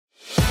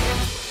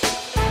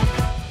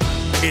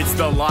It's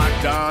the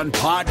Locked On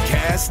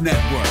Podcast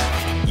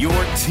Network, your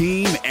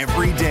team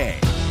every day.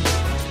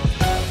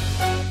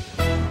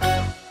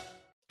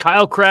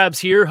 Kyle Krabs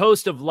here,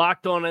 host of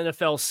Locked On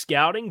NFL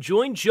Scouting.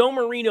 Join Joe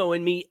Marino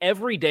and me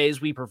every day as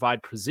we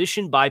provide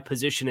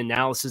position-by-position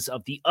analysis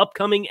of the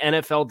upcoming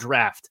NFL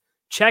Draft.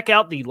 Check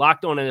out the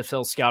Locked On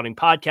NFL Scouting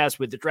podcast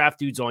with the Draft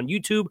Dudes on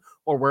YouTube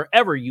or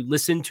wherever you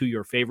listen to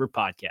your favorite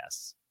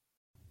podcasts.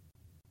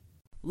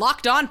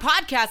 Locked On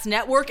Podcast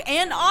Network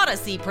and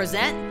Odyssey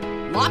present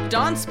Locked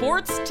On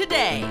Sports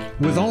Today.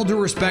 With all due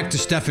respect to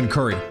Stephen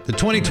Curry, the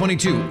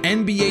 2022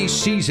 NBA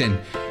season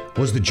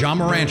was the Ja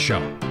Morant show.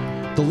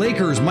 The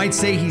Lakers might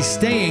say he's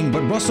staying,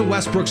 but Russell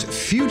Westbrook's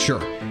future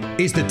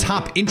is the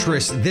top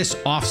interest this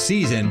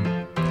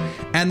offseason.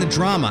 And the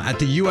drama at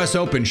the U.S.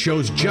 Open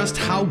shows just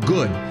how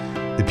good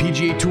the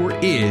PGA Tour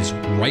is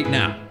right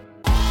now.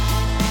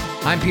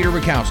 I'm Peter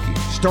Bukowski,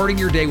 starting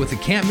your day with the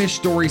can't-miss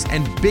stories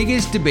and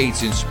biggest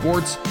debates in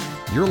sports.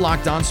 You're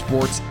Locked On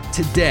Sports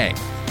Today.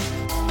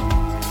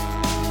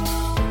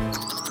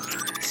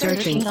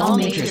 Searching all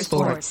major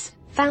sports.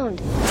 Found.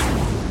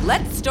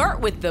 Let's start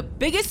with the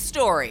biggest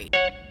story.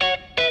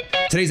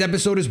 Today's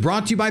episode is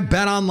brought to you by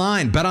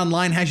BetOnline.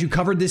 BetOnline has you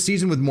covered this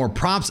season with more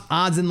props,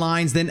 odds, and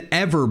lines than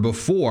ever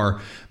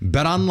before.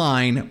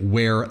 BetOnline,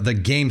 where the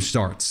game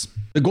starts.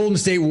 The Golden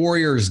State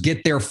Warriors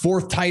get their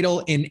fourth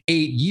title in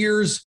 8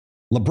 years.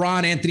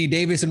 LeBron, Anthony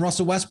Davis, and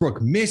Russell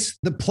Westbrook miss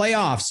the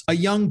playoffs. A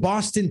young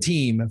Boston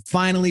team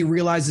finally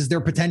realizes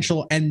their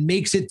potential and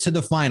makes it to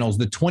the finals.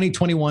 The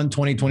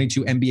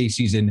 2021-2022 NBA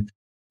season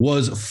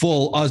was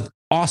full of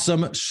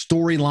awesome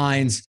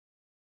storylines.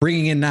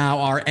 Bringing in now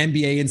our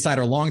NBA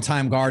insider,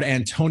 longtime guard,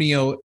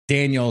 Antonio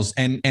Daniels.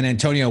 And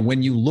Antonio,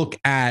 when you look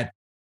at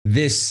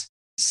this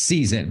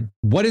season,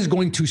 what is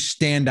going to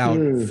stand out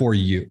for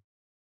you?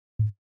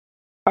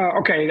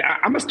 Okay,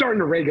 I'm going to start in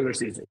the regular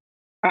season.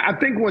 I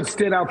think what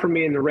stood out for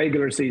me in the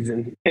regular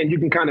season, and you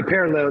can kind of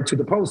parallel to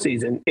the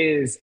postseason,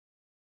 is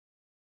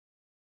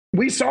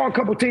we saw a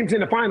couple teams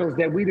in the finals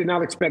that we did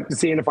not expect to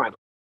see in the finals.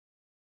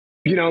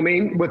 You know what I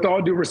mean? With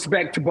all due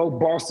respect to both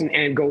Boston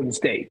and Golden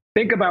State.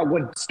 Think about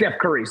what Steph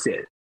Curry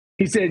said.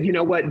 He said, you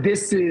know what,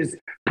 this is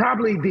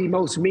probably the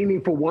most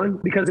meaningful one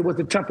because it was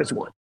the toughest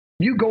one.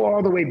 You go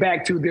all the way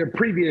back to their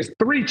previous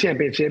 3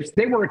 championships,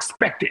 they were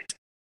expected.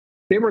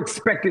 They were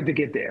expected to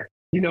get there.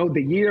 You know,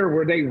 the year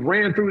where they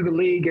ran through the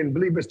league, and I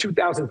believe it was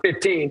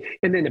 2015,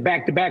 and then the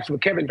back-to-backs with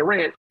Kevin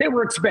Durant, they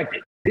were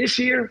expected. This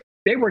year,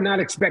 they were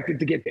not expected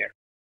to get there.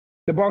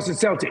 The Boston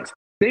Celtics.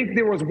 I think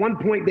there was one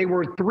point they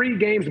were 3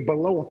 games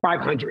below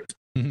 500.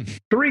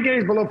 3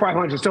 games below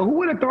 500. So who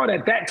would have thought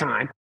at that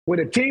time, with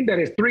a team that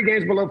is 3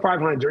 games below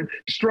 500,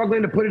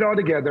 struggling to put it all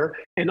together,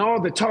 and all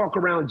the talk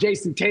around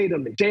Jason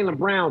Tatum and Jaylen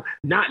Brown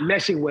not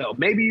meshing well,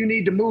 maybe you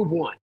need to move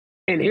one.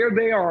 And here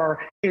they are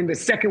in the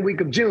second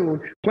week of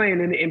June playing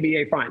in the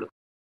NBA Finals.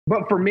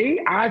 But for me,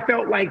 I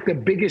felt like the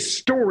biggest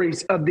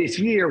stories of this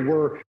year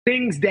were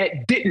things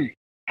that didn't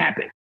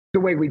happen the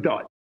way we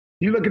thought.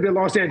 You look at the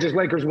Los Angeles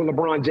Lakers with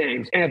LeBron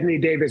James, Anthony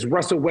Davis,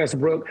 Russell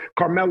Westbrook,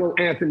 Carmelo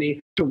Anthony,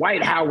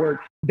 Dwight Howard,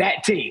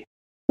 that team.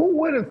 Who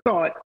would have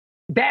thought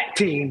that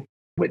team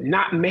would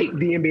not make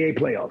the NBA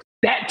playoffs?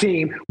 That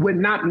team would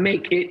not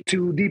make it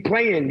to the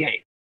play-in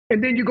game.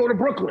 And then you go to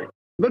Brooklyn.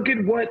 Look at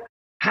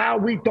how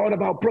we thought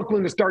about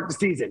Brooklyn to start the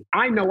season.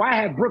 I know I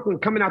had Brooklyn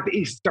coming out the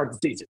East to start the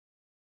season.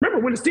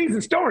 Remember, when the season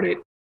started,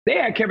 they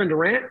had Kevin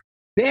Durant,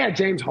 they had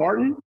James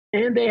Harden,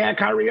 and they had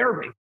Kyrie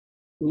Irving.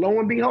 Lo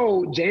and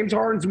behold, James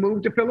Harden's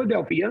moved to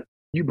Philadelphia.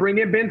 You bring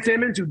in Ben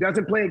Simmons, who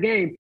doesn't play a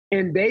game,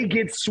 and they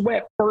get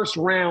swept first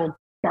round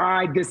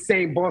by this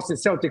same Boston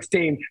Celtics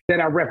team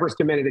that I referenced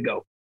a minute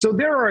ago. So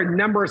there are a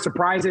number of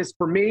surprises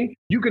for me.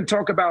 You can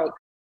talk about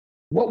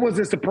what was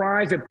a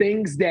surprise of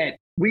things that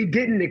we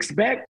didn't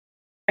expect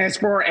as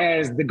far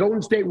as the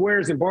Golden State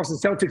Warriors and Boston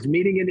Celtics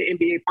meeting in the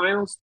NBA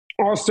Finals.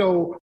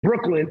 Also,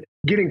 Brooklyn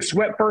getting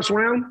swept first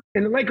round,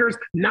 and the Lakers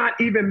not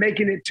even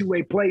making it to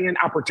a play-in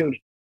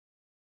opportunity.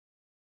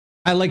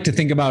 I like to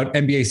think about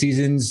NBA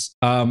seasons,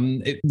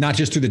 not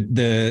just to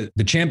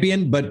the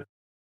champion, but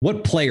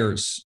what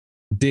players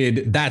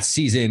did that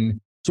season.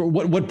 So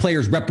what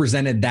players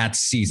represented that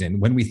season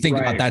when we think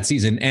about that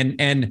season?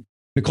 And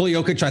Nikola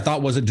Jokic, I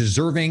thought, was a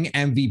deserving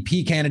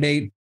MVP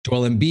candidate.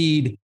 Joel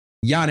Embiid,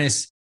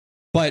 Giannis,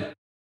 but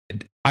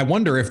I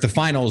wonder if the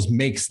finals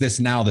makes this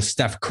now the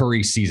Steph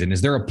Curry season.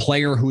 Is there a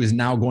player who is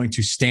now going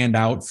to stand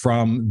out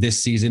from this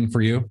season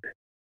for you?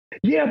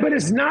 Yeah, but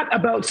it's not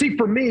about,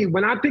 for me,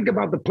 when I think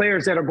about the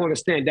players that are going to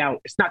stand out,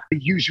 it's not the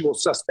usual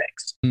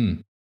suspects.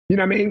 You know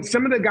what I mean?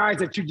 Some of the guys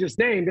that you just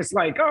named, it's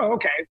like, oh,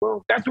 okay,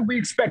 well, that's what we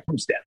expect from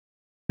Steph.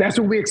 That's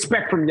what we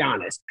expect from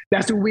Giannis.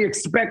 That's what we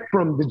expect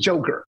from the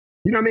Joker.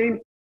 You know what I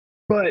mean?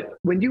 But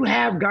when you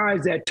have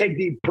guys that take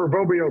the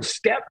proverbial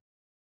step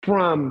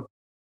from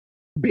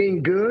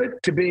being good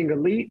to being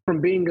elite,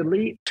 from being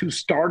elite to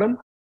stardom,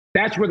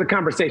 that's where the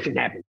conversation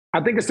happens.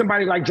 I think of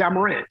somebody like Ja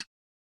Morant.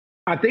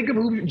 I think of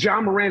who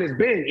Ja Morant has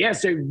been.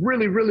 Yes, a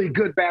really, really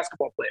good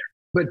basketball player.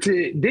 But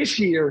this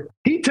year,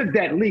 he took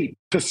that leap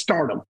to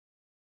stardom,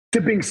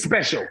 to being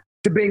special,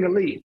 to being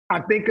elite. I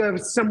think of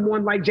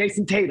someone like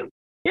Jason Tatum.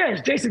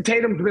 Yes, Jason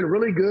Tatum's been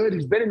really good.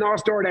 He's been an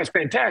all-star. That's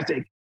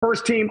fantastic.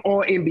 First team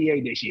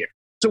All-NBA this year.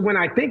 So when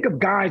I think of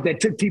guys that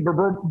took the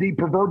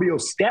proverbial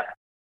step,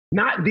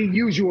 not the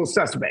usual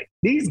suspect,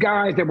 these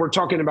guys that we're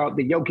talking about,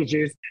 the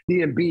Jokic's,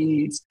 the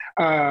Embiid's,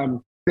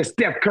 the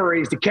Steph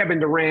Curry's, the Kevin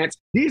Durant's,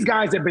 these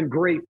guys have been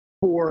great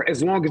for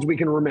as long as we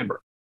can remember.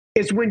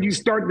 It's when you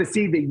start to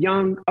see the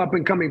young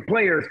up-and-coming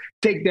players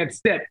take that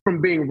step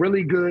from being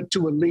really good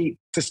to elite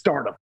to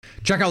stardom.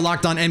 Check out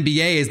Locked On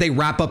NBA as they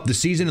wrap up the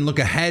season and look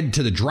ahead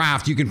to the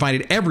draft. You can find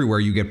it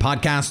everywhere you get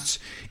podcasts,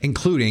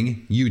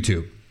 including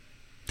YouTube.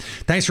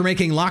 Thanks for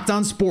making Locked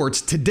On Sports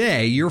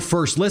today your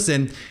first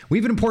listen. We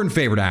have an important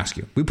favor to ask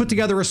you. We put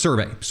together a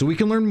survey so we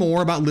can learn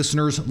more about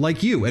listeners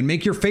like you and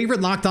make your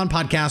favorite Locked On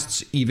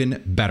podcasts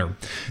even better.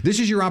 This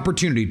is your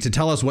opportunity to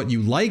tell us what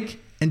you like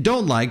and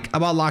don't like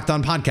about Locked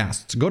On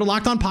Podcasts. Go to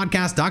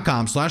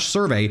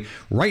lockedonpodcast.com/survey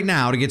right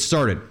now to get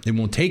started. It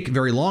won't take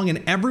very long,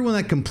 and everyone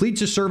that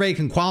completes a survey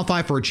can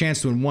qualify for a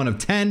chance to win one of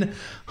 10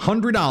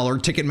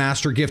 $100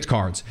 Ticketmaster gift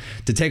cards.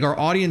 To take our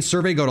audience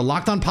survey, go to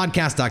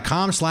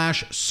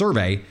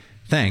lockedonpodcast.com/survey.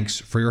 Thanks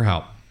for your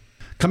help.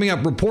 Coming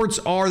up, reports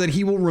are that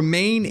he will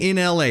remain in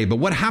LA, but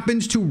what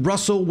happens to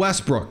Russell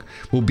Westbrook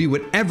will be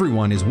what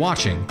everyone is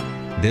watching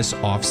this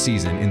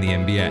offseason in the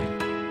NBA.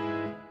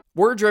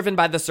 We're driven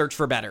by the search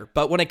for better,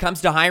 but when it comes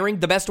to hiring,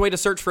 the best way to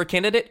search for a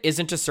candidate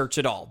isn't to search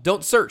at all.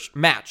 Don't search,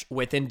 match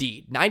with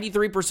Indeed.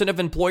 93% of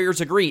employers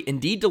agree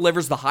Indeed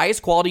delivers the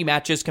highest quality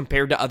matches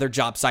compared to other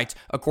job sites,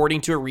 according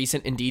to a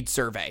recent Indeed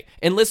survey.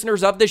 And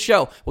listeners of this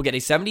show will get a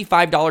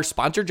 $75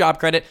 sponsored job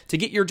credit to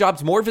get your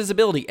jobs more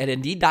visibility at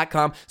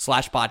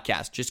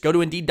Indeed.com/podcast. Just go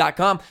to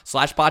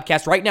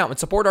Indeed.com/podcast right now and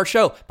support our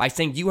show by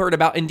saying you heard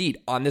about Indeed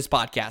on this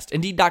podcast.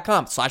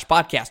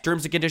 Indeed.com/podcast.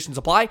 Terms and conditions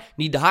apply.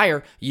 Need to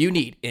hire? You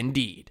need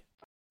Indeed.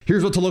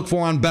 Here's what to look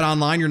for on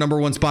BetOnline, your number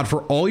one spot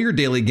for all your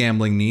daily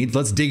gambling needs.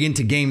 Let's dig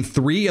into Game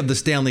 3 of the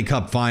Stanley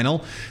Cup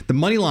Final. The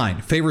money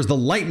line favors the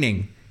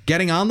Lightning.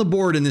 Getting on the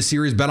board in this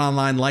series,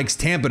 BetOnline likes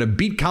Tampa to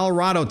beat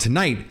Colorado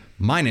tonight,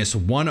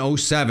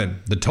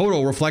 -107. The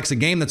total reflects a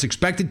game that's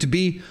expected to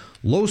be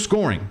low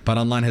scoring.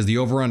 BetOnline has the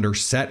over-under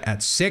set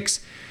at 6.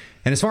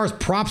 And as far as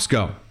props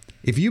go,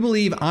 if you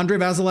believe Andrei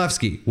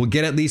Vasilevsky will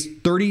get at least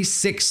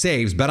 36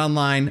 saves,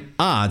 BetOnline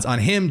odds on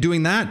him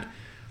doing that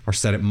are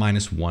set at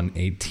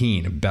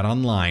 -118.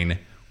 BetOnline,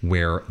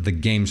 where the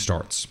game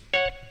starts.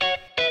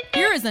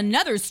 Here is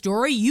another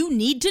story you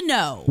need to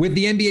know. With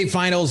the NBA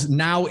Finals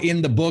now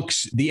in the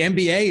books, the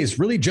NBA is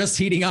really just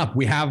heating up.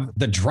 We have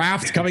the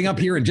draft coming up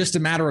here in just a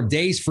matter of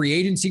days. Free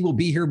agency will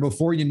be here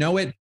before you know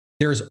it.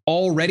 There's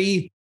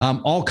already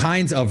all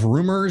kinds of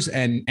rumors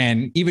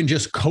and even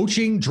just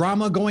coaching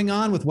drama going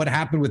on with what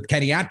happened with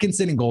Kenny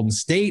Atkinson in Golden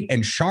State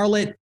and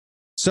Charlotte.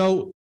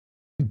 So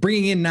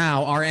bringing in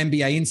now our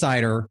NBA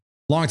insider,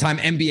 longtime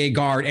NBA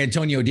guard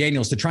Antonio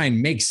Daniels, to try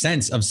and make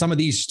sense of some of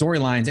these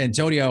storylines.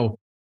 Antonio,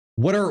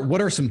 what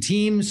are some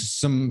teams,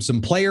 some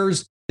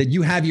players that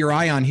you have your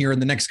eye on here in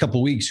the next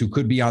couple of weeks who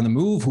could be on the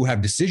move, who have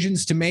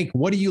decisions to make?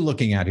 What are you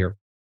looking at here?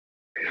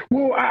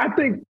 Well, I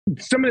think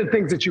some of the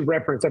things that you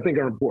referenced, I think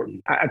are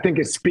important. I think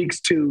it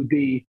speaks to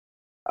the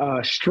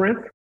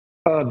strength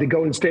of the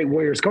Golden State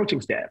Warriors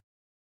coaching staff,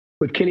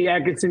 with Kenny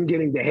Atkinson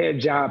getting the head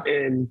job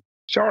in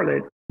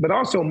Charlotte, but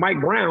also Mike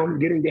Brown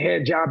getting the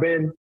head job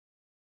in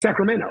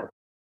Sacramento.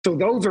 So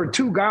those are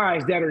two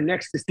guys that are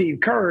next to Steve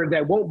Kerr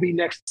that won't be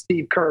next to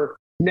Steve Kerr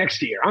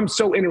next year. I'm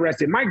so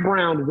interested. Mike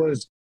Brown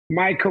was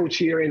my coach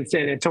here in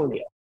San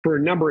Antonio for a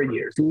number of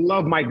years.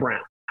 Love Mike Brown.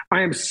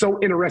 I am so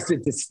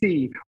interested to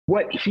see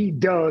what he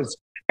does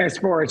as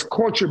far as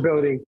culture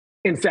building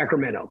in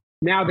Sacramento,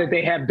 now that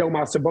they have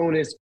Domas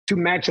Sabonis to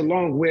match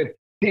along with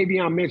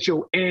Davion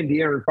Mitchell and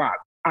De'Aaron Fox.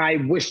 I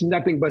wish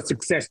nothing but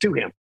success to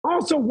him.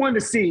 Also want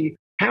to see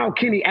how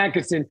Kenny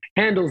Atkinson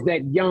handles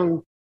that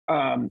young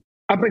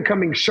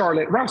up-and-coming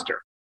Charlotte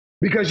roster.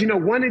 Because,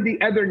 one of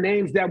the other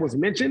names that was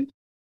mentioned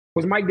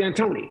was Mike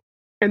D'Antoni.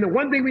 And the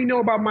one thing we know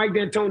about Mike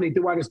D'Antoni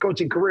throughout his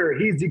coaching career,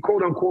 he's the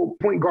quote-unquote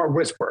point guard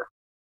whisperer.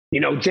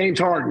 James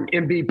Harden,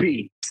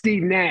 MVP,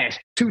 Steve Nash,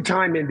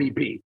 two-time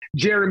MVP,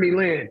 Jeremy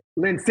Lin,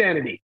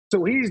 Linsanity.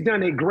 So he's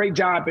done a great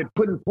job at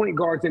putting point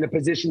guards in a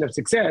position of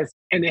success,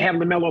 and they have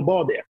LaMelo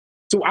Ball there.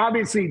 So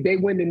obviously they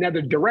went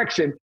another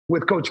direction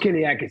with Coach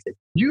Kenny Atkinson.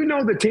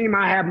 The team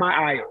I have my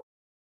eye on.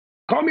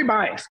 Call me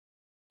biased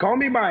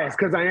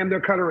because I am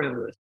their cutter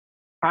analyst.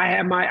 I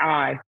have my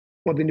eye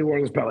on the New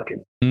Orleans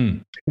Pelicans.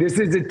 This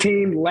is a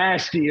team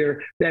last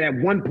year that at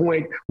one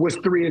point was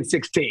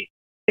 3-16.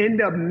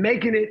 End up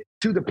making it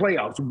to the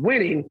playoffs,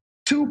 winning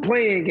 2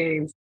 playing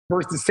games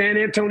versus the San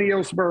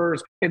Antonio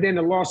Spurs and then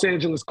the Los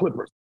Angeles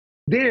Clippers.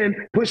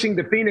 Then pushing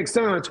the Phoenix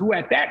Suns, who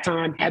at that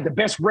time had the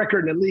best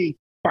record in the league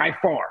by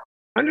far.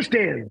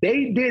 Understand,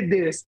 they did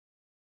this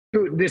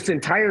through this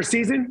entire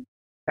season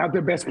without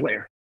their best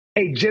player,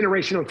 a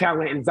generational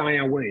talent in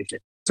Zion Williamson.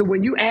 So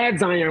when you add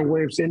Zion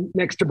Williamson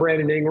next to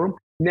Brandon Ingram,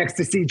 next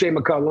to CJ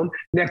McCollum,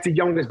 next to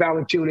Jonas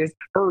Valanciunas,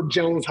 Herb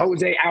Jones,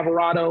 Jose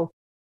Alvarado,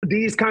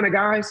 these kind of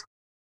guys,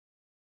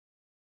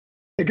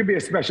 It could be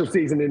a special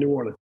season in New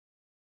Orleans.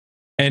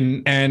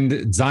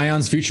 And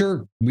Zion's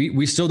future,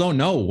 we still don't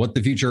know what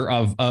the future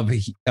of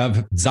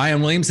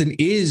Zion Williamson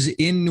is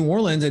in New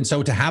Orleans. And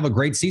so to have a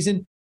great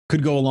season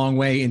could go a long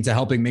way into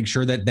helping make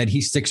sure that he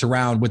sticks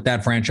around with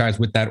that franchise,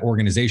 with that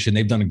organization.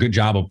 They've done a good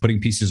job of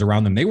putting pieces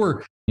around them. They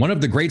were one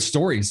of the great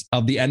stories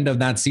of the end of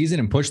that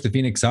season and pushed the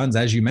Phoenix Suns,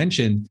 as you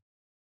mentioned.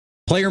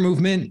 Player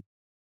movement,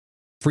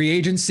 free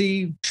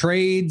agency,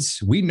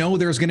 trades. We know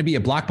there's going to be a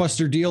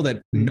blockbuster deal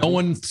that no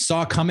one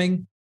saw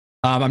coming.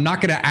 I'm not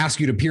going to ask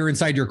you to peer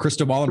inside your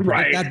crystal ball and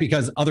predict that,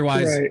 because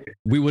otherwise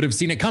we would have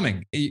seen it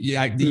coming.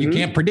 You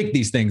can't predict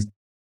these things.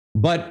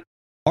 But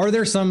are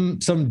there some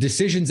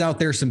decisions out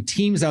there, some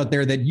teams out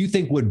there that you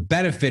think would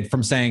benefit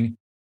from saying,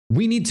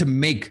 we need to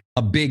make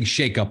a big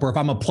shakeup? Or if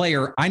I'm a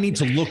player, I need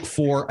to look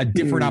for a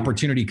different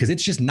opportunity, because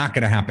it's just not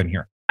going to happen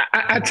here.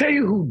 I tell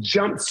you who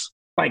jumps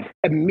like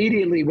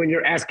immediately when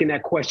you're asking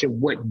that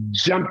question. What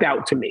jumped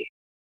out to me,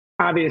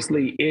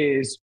 obviously,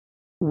 is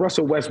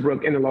Russell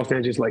Westbrook and the Los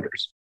Angeles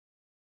Lakers.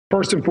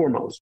 First and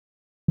foremost,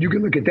 you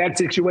can look at that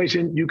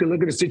situation. You can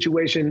look at a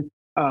situation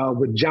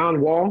with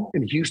John Wall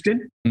in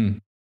Houston.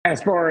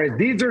 As far as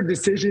these are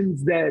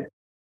decisions that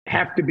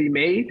have to be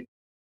made.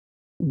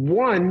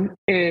 One,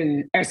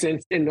 in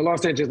essence, in the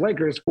Los Angeles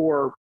Lakers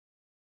for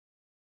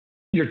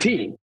your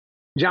team.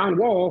 John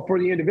Wall for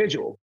the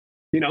individual.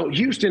 You know,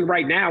 Houston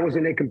right now is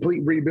in a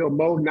complete rebuild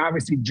mode, and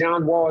obviously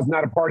John Wall is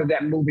not a part of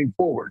that moving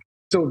forward.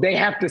 So they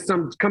have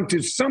to come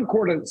to some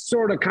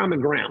sort of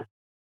common ground.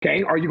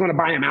 Okay, are you going to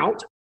buy him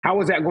out? How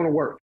is that going to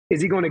work?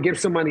 Is he going to give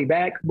some money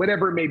back?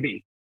 Whatever it may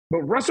be.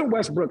 But Russell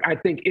Westbrook, I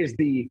think, is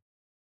the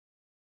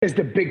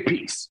big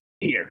piece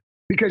here,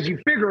 because you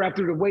figure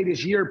after the way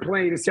this year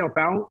played itself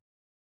out,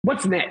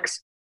 what's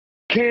next?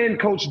 Can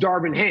Coach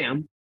Darvin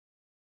Ham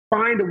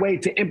find a way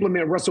to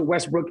implement Russell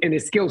Westbrook and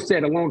his skill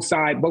set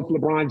alongside both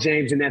LeBron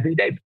James and Anthony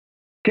Davis?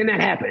 Can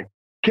that happen?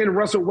 Can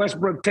Russell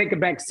Westbrook take a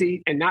back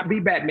seat and not be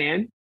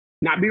Batman,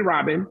 not be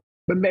Robin,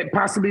 but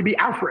possibly be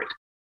Alfred?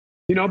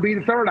 You know, be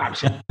the third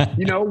option.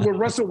 You know, will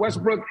Russell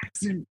Westbrook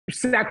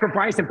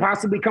sacrifice and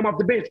possibly come off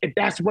the bench if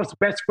that's what's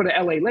best for the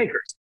LA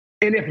Lakers?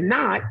 And if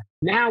not,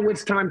 now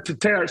it's time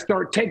to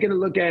start taking a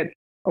look at,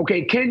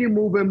 okay, can you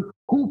move him?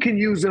 Who can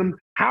use him?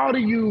 How do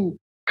you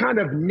kind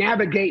of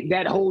navigate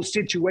that whole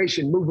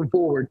situation moving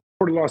forward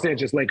for the Los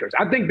Angeles Lakers?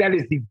 I think that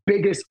is the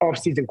biggest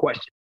offseason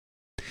question.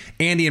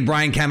 Andy and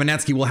Brian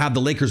Kamenetsky will have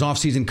the Lakers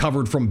offseason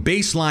covered from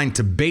baseline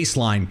to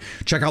baseline.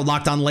 Check out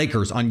Locked On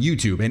Lakers on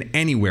YouTube and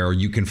anywhere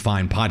you can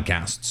find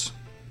podcasts.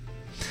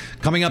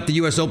 Coming up, the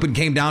U.S. Open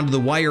came down to the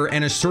wire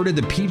and asserted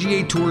the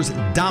PGA Tour's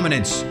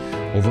dominance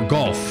over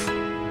golf.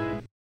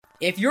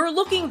 If you're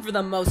looking for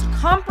the most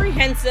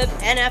comprehensive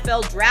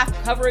NFL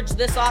draft coverage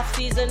this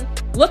offseason,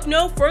 look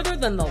no further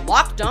than the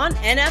Locked On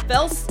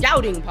NFL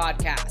Scouting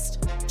Podcast.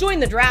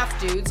 Join the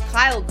draft dudes,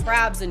 Kyle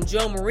Krabs and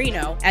Joe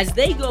Marino, as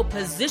they go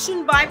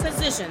position by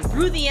position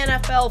through the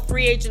NFL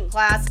free agent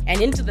class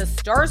and into the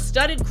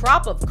star-studded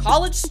crop of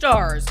college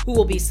stars who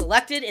will be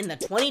selected in the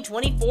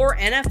 2024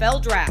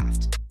 NFL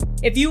Draft.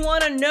 If you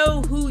want to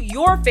know who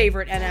your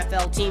favorite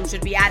NFL team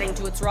should be adding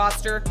to its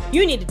roster,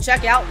 you need to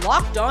check out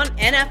Locked On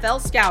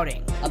NFL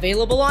Scouting,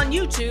 available on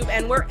YouTube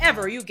and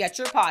wherever you get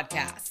your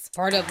podcasts.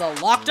 Part of the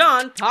Locked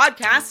On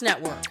Podcast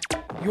Network,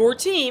 your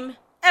team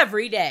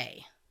every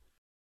day.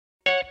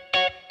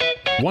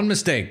 One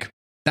mistake.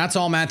 That's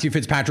all Matthew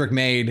Fitzpatrick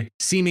made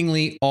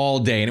seemingly all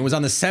day. And it was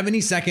on the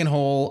 72nd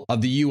hole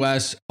of the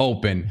U.S.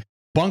 Open,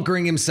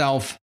 bunkering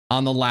himself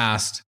on the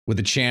last with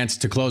a chance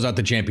to close out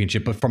the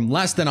championship. But from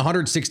less than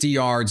 160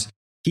 yards,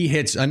 he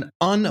hits an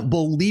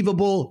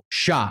unbelievable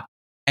shot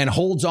and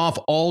holds off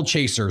all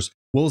chasers,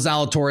 Will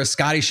Zalatoris,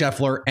 Scotty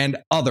Scheffler, and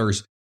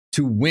others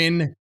to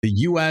win the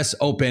U.S.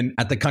 Open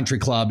at the Country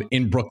Club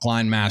in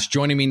Brookline, Mass.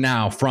 Joining me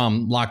now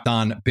from Locked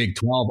On Big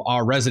 12,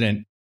 our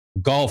resident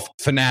golf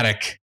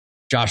fanatic,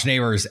 Josh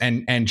Neighbors.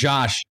 And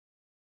Josh,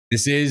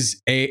 this is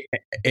a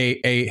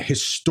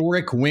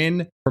historic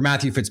win for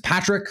Matthew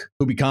Fitzpatrick,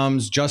 who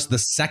becomes just the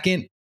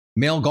second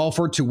male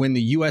golfer to win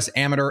the U.S.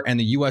 Amateur and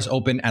the U.S.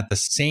 Open at the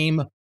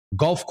same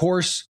golf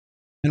course.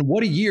 And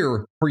what a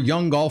year for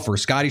young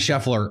golfers. Scotty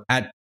Scheffler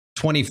at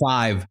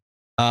 25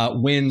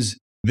 wins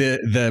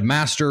the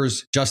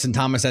Masters. Justin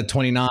Thomas at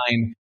 29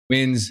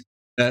 wins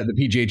the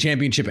PGA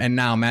Championship. And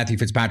now Matthew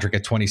Fitzpatrick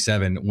at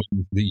 27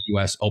 wins the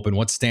U.S. Open.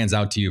 What stands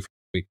out to you?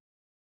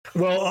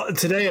 Well,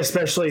 today,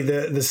 especially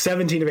the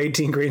 17 of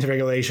 18 greens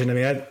regulation. I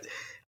mean,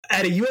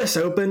 at a U.S.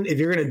 Open, if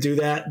you're going to do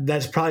that,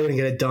 that's probably going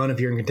to get it done if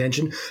you're in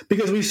contention,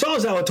 because we saw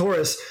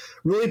Zalatoris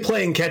really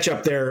playing catch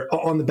up there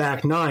on the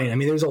back nine. I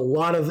mean, there's a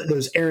lot of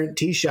those errant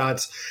tee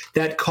shots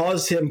that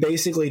caused him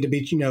basically to be,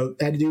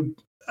 had to do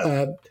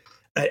an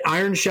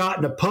iron shot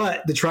and a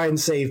putt to try and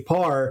save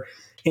par.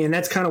 And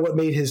that's kind of what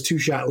made his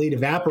 2-shot lead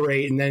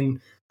evaporate and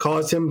then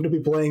caused him to be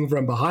playing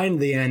from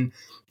behind the end.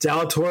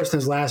 Zalatoris in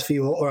his last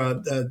few,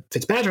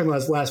 Fitzpatrick in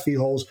his last few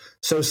holes,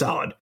 so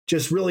solid.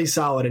 just really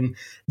solid. And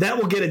that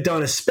will get it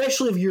done,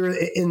 especially if you're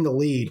in the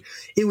lead.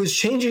 It was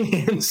changing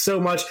hands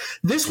so much.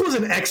 This was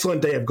an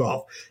excellent day of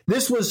golf.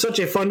 This was such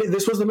a fun day.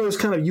 This was the most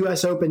kind of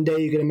U.S. Open day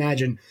you can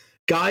imagine.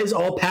 Guys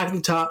all packed the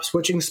top,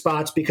 switching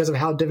spots because of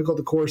how difficult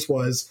the course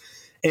was.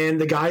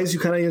 And the guys who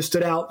kind of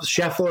stood out,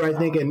 Scheffler, I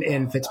think,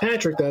 and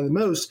Fitzpatrick the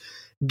most,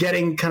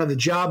 getting kind of the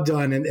job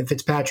done, and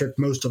Fitzpatrick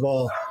most of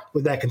all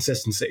with that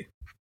consistency.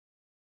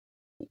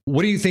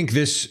 What do you think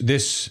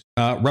this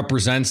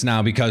represents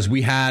now? Because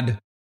we had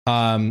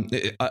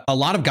a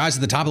lot of guys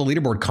at the top of the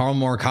leaderboard. Carl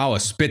Morikawa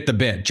spit the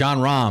bit. John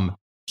Rahm,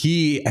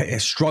 he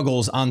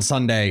struggles on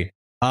Sunday.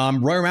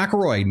 Rory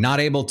McIlroy not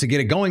able to get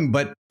it going,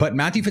 but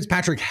Matthew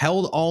Fitzpatrick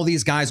held all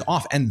these guys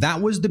off, and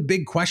that was the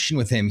big question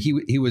with him.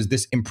 He was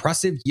this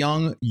impressive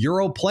young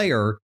Euro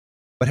player,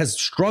 but has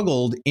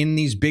struggled in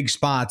these big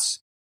spots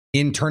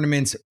in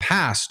tournaments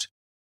past.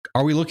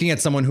 Are we looking at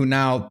someone who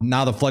now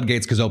the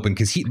floodgates could open?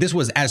 Because this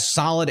was as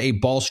solid a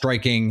ball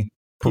striking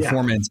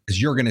performance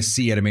as you're going to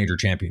see at a major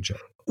championship.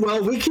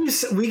 Well, we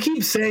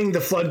keep saying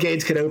the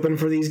floodgates could open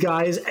for these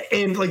guys,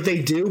 and like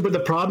they do. But the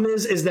problem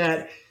is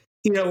that,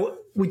 you know,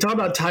 we talk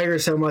about Tiger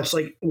so much.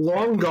 Like,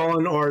 long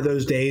gone are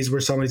those days where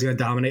somebody's going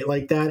to dominate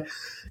like that,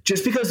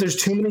 just because there's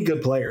too many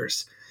good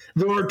players.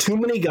 There are too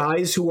many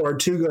guys who are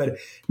too good.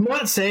 I'm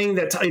not saying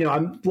that, you know, I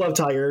love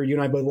Tiger. You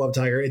and I both love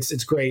Tiger.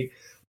 It's great,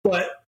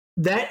 but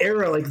that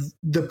era, like,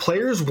 the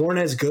players weren't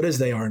as good as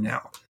they are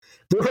now.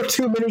 There are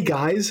too many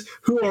guys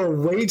who are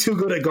way too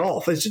good at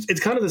golf. It's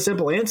kind of the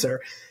simple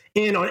answer.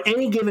 And on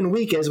any given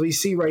week, as we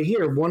see right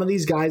here, one of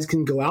these guys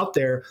can go out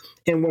there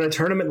and win a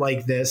tournament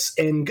like this.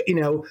 And, you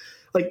know,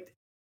 like,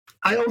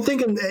 I don't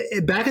think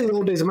back in the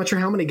old days, I'm not sure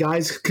how many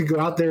guys could go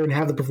out there and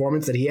have the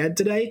performance that he had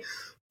today.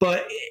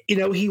 But, you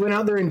know, he went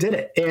out there and did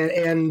it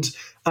and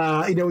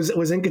you know,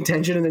 was in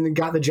contention and then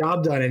got the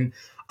job done. And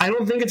I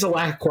don't think it's a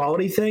lack of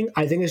quality thing.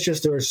 I think it's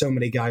just there are so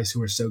many guys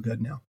who are so good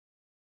now.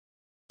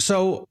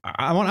 So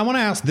I want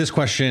to ask this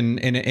question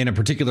in a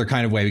particular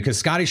kind of way, because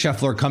Scottie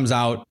Scheffler comes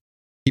out,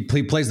 he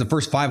plays the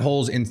first 5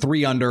 holes in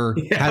 3 under,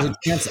 has a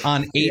chance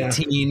on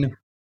 18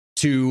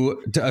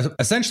 to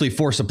essentially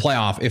force a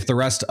playoff if the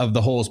rest of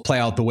the holes play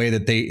out the way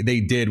that they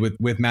did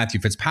with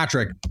Matthew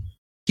Fitzpatrick.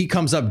 He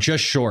comes up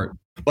just short,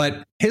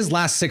 but his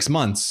last 6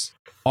 months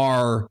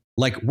are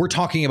like, we're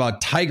talking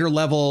about Tiger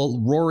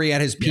level, Rory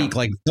at his peak.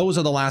 Like, those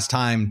are the last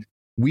time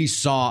we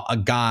saw a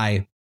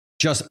guy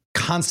just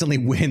constantly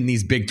win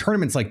these big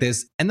tournaments like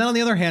this. And then on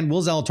the other hand,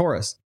 Will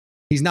Zalatoris,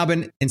 he's now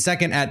been in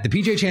second at the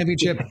PGA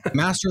Championship,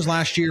 Masters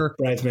last year,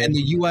 and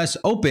the US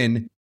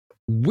Open.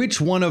 Which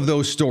one of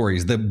those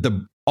stories,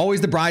 the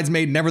always the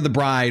bridesmaid, never the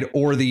bride,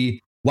 or the,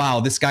 wow,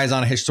 this guy's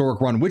on a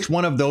historic run, which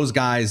one of those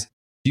guys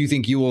do you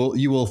think you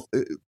will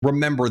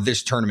remember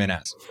this tournament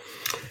as?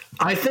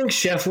 I think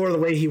Scheffler, the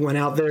way he went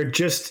out there,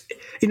 just,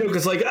 you know,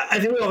 because, like, I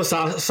think we all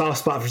have a soft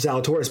spot for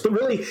Zalatoris, but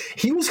really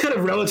he was kind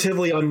of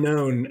relatively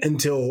unknown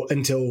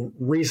until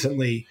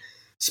recently.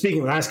 Speaking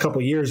of the last couple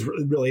of years,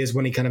 really is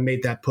when he kind of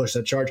made that push,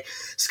 that charge.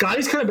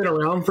 Scotty's kind of been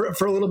around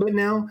for a little bit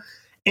now,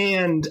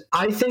 and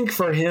I think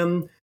for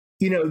him,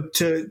 you know,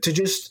 to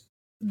just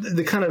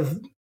the kind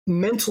of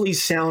mentally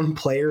sound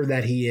player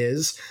that he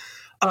is,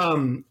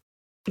 kind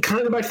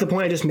of go back to the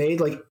point I just made,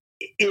 like,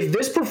 if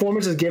this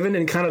performance is given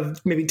in kind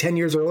of maybe 10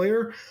 years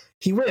earlier,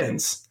 he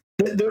wins.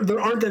 There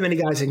aren't that many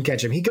guys who can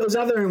catch him. He goes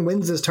out there and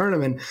wins this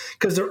tournament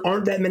because there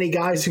aren't that many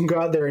guys who can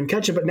go out there and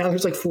catch him. But now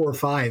there's like 4 or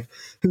 5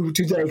 who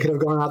today could have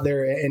gone out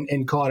there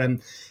and caught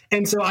him.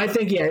 And so I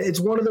think,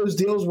 it's one of those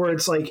deals where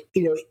it's like,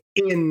 you know,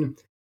 in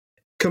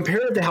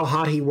compared to how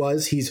hot he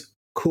was, he's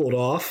cooled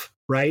off,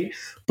 right?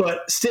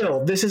 But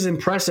still, this is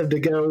impressive to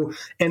go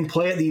and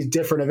play at these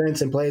different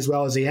events and play as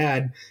well as he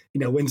had,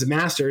 you know, wins the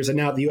Masters and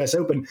now at the US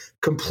Open,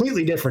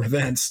 completely different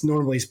events,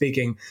 normally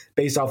speaking,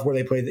 based off where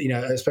they play, you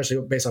know,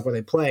 especially based off where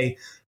they play.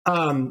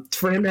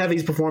 For him to have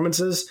these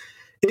performances,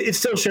 it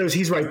still shows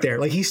he's right there.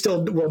 Like, he's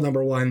still world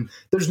number 1.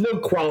 There's no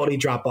quality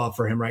drop off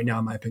for him right now,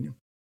 in my opinion.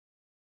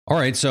 All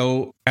right.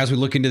 So as we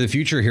look into the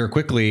future here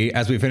quickly,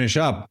 as we finish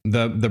up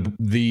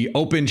the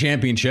Open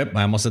Championship,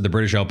 I almost said the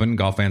British Open.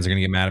 Golf fans are going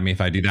to get mad at me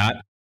if I do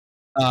that.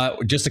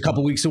 Just a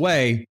couple weeks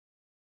away.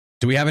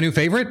 Do we have a new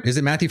favorite? Is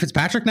it Matthew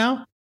Fitzpatrick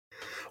now?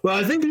 Well,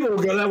 I think people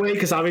will go that way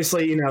because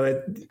obviously, you know,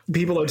 that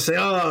people would say,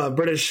 "Oh,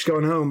 British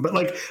going home." But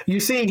like you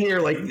see here,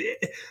 like,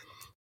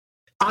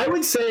 I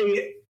would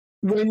say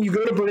when you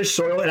go to British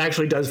soil, it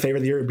actually does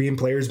favor the European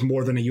players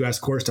more than a U.S.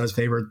 course does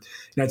favor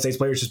United States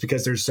players, just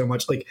because there's so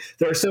much, like,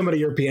 there are so many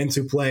Europeans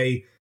who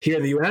play here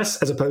in the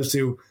U.S. as opposed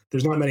to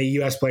there's not many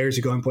U.S. players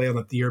who go and play on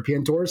the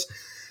European tours.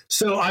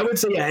 So I would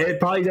say, it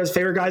probably does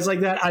favor guys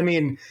like that. I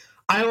mean,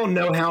 I don't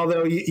know how,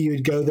 though,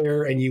 you'd go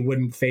there and you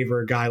wouldn't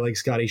favor a guy like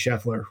Scottie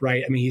Scheffler,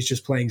 right? I mean, he's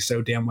just playing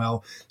so damn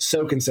well,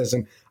 so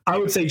consistent. I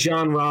would say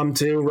John Rahm,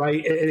 too,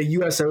 right? At a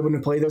U.S. Open to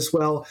play this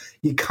well,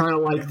 you kind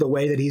of like the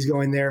way that he's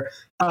going there.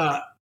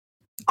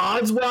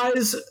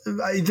 odds-wise,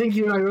 I think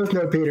you and I both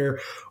know, Peter,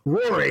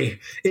 Rory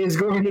is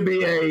going to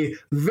be a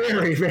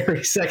very,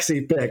 very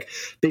sexy pick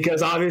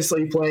because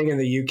obviously playing in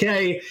the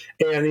UK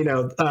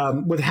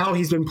and, with how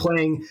he's been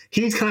playing,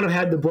 he's kind of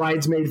had the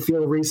bridesmaid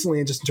feel recently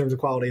and just in terms of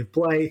quality of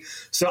play.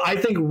 So I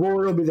think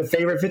Rory will be the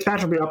favorite.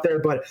 Fitzpatrick will be up there,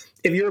 but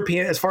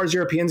as far as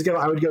Europeans go,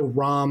 I would go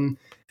Rahm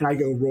and I'd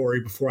go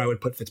Rory before I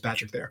would put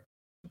Fitzpatrick there.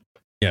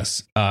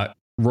 Yes.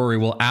 Rory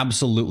will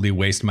absolutely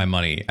waste my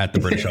money at the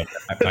British Open.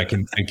 I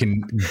can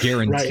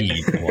guarantee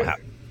it will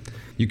happen.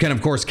 You can,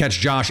 of course, catch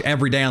Josh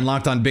every day on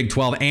Locked On Big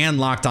 12 and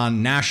Locked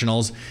On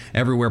Nationals,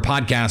 everywhere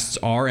podcasts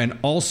are, and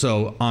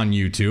also on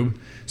YouTube.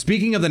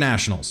 Speaking of the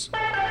Nationals.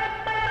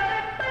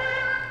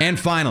 And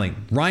finally,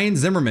 Ryan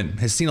Zimmerman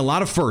has seen a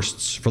lot of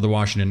firsts for the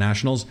Washington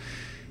Nationals.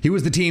 He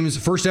was the team's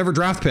first ever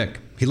draft pick.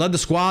 He led the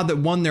squad that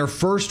won their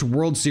first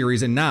World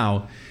Series, and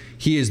now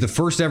he is the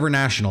first ever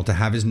National to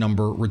have his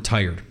number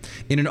retired.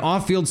 In an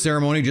off-field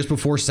ceremony just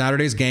before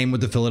Saturday's game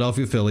with the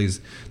Philadelphia Phillies,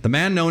 the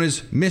man known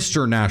as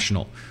Mr.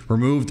 National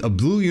removed a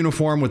blue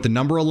uniform with the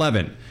number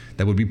 11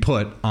 that would be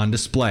put on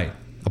display.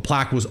 A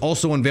plaque was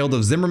also unveiled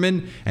of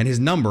Zimmerman and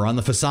his number on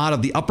the facade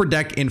of the upper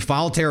deck in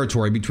foul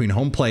territory between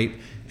home plate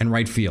and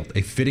right field,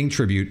 a fitting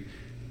tribute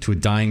to a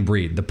dying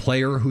breed, the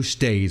player who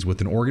stays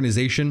with an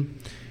organization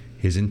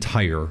his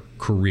entire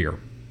career.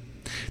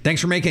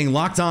 Thanks for making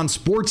Locked On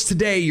Sports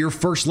Today your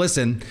first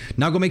listen.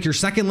 Now go make your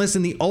second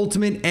listen the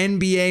ultimate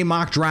NBA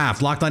mock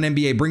draft. Locked On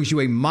NBA brings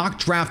you a mock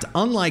draft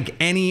unlike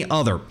any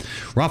other.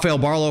 Rafael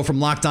Barlow from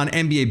Locked On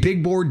NBA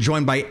Big Board,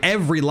 joined by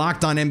every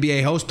Locked On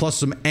NBA host, plus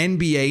some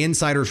NBA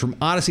insiders from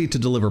Odyssey to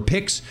deliver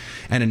picks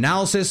and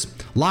analysis.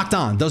 Locked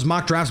On does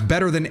mock drafts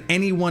better than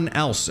anyone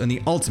else, and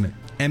the ultimate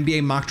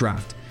NBA mock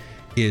draft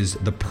is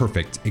the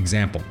perfect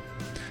example.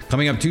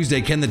 Coming up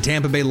Tuesday, can the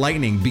Tampa Bay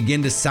Lightning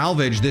begin to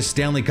salvage this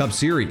Stanley Cup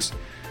series?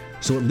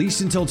 So at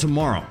least until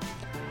tomorrow,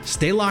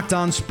 stay locked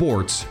on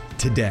sports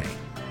today.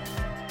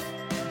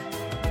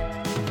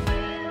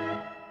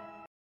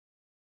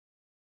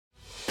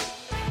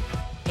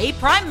 Hey,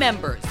 Prime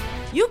members,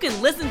 you can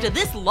listen to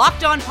this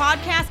Locked On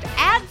podcast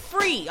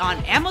ad-free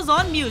on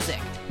Amazon Music.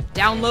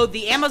 Download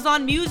the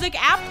Amazon Music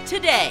app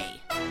today.